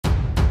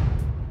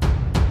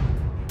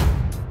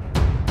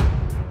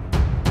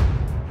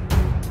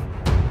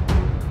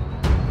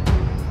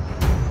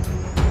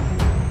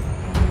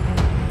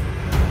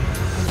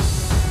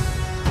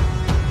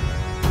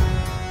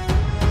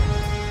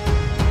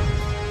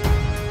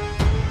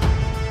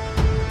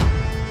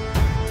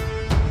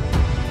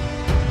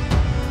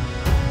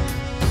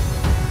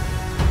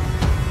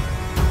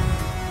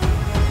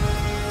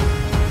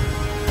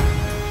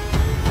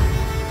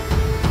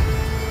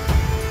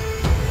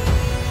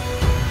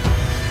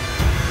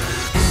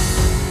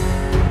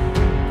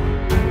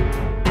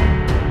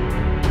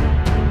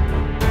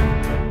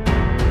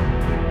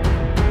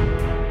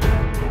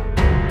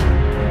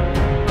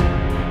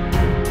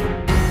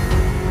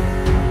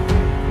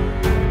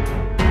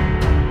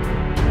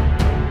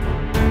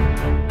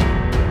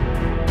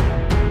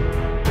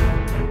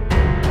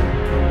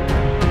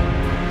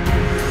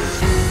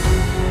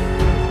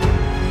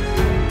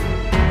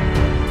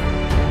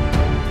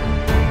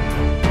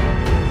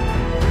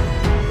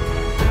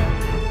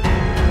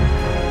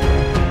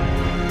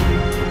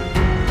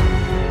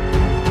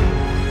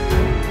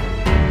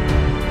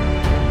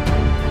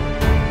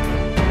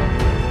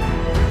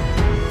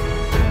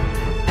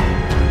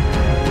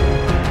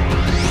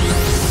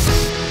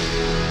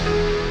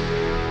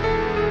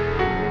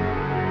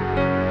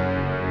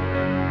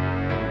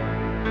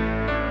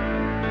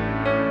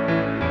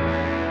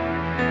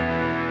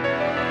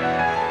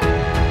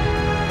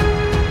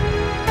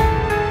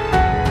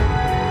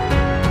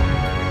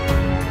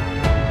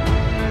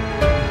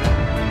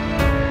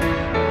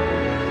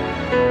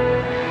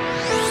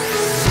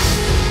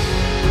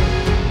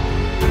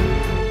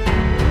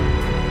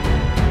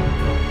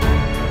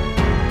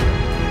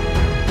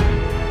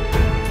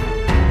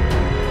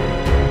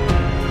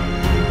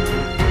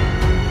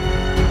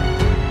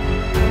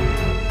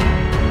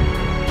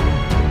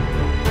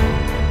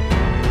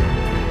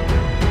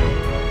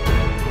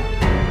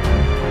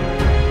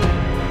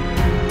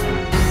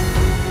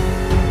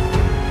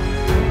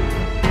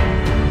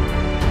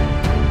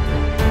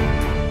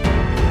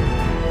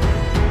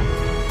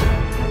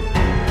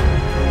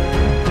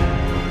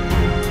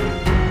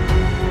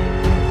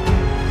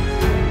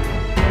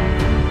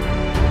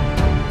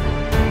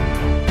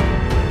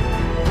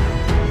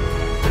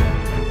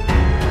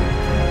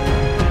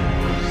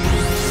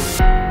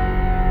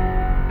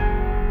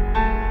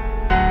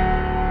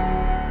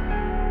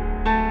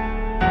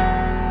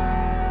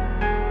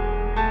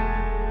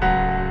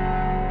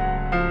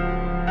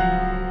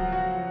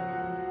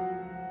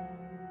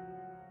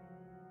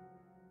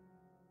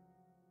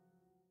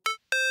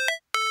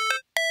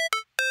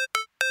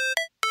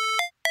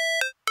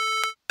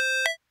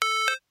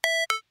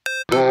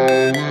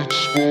it's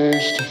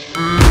supposed to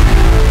feel.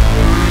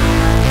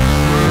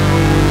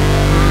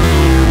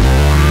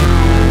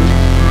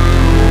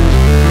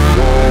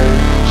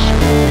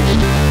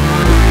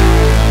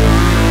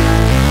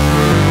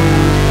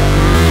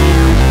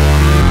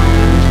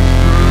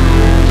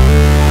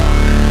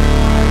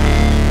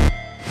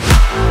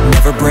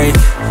 Never break,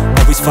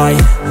 always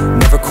fight,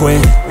 never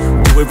quit,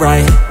 do it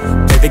right,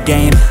 play the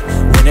game,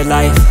 win it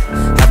life,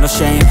 have no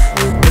shame,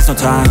 there's no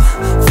time,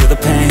 feel the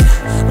pain,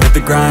 live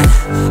the grind,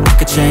 I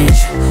could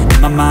change,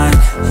 in my mind,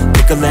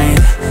 pick a lane,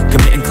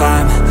 commit and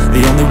climb,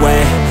 the only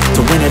way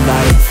to win at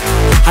life.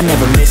 I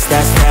never miss,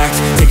 that's fact,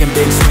 taking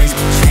big swings,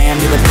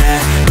 hand me the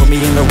bat, put me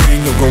in the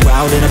ring, you'll go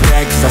out in a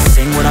bag, cause I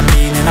sing what I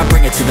mean and I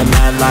bring it to the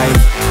mad light.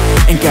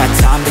 Ain't got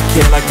time to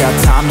kill, I got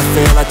time to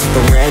feel, I took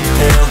the red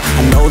pill,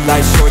 I know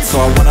life's short so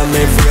I wanna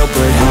live real,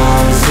 but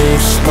how's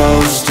it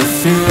supposed to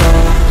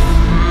feel?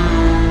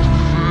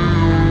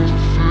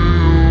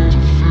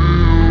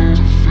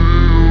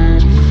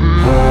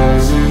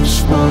 How's it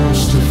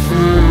supposed to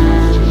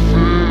feel?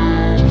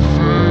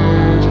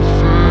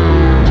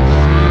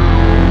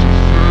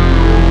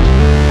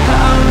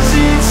 How's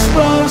it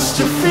supposed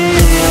to feel?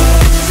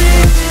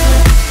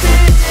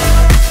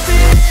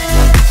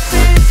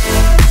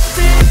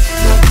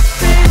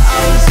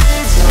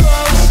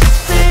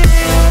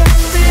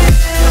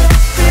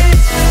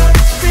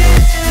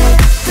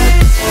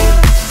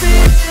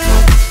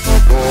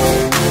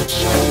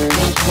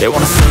 They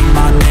wanna say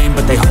my name,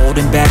 but they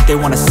holding back. They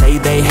wanna say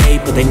they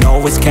hate, but they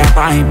know it's cap.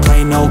 I ain't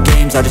play no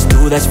games, I just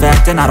do, that's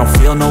fact. And I don't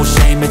feel no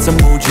shame, it's a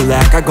mood you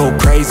lack. I go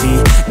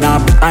crazy, nah,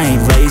 but I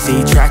ain't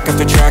lazy. Track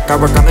after track, I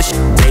work on this shit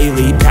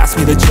daily. Pass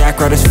me the jack,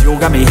 right as fuel,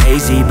 got me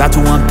hazy. About to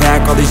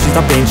unpack all these things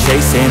I've been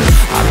chasing.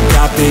 I've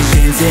got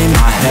visions in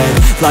my head,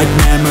 like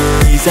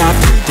memories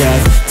after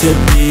death. To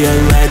be a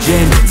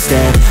legend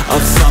instead of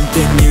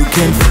something you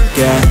can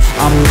forget.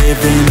 I'm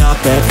living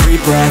up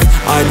every breath,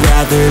 I'd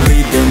rather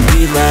lead than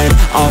be led.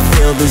 I'll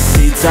fill the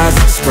seats as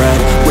I spread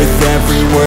with every word.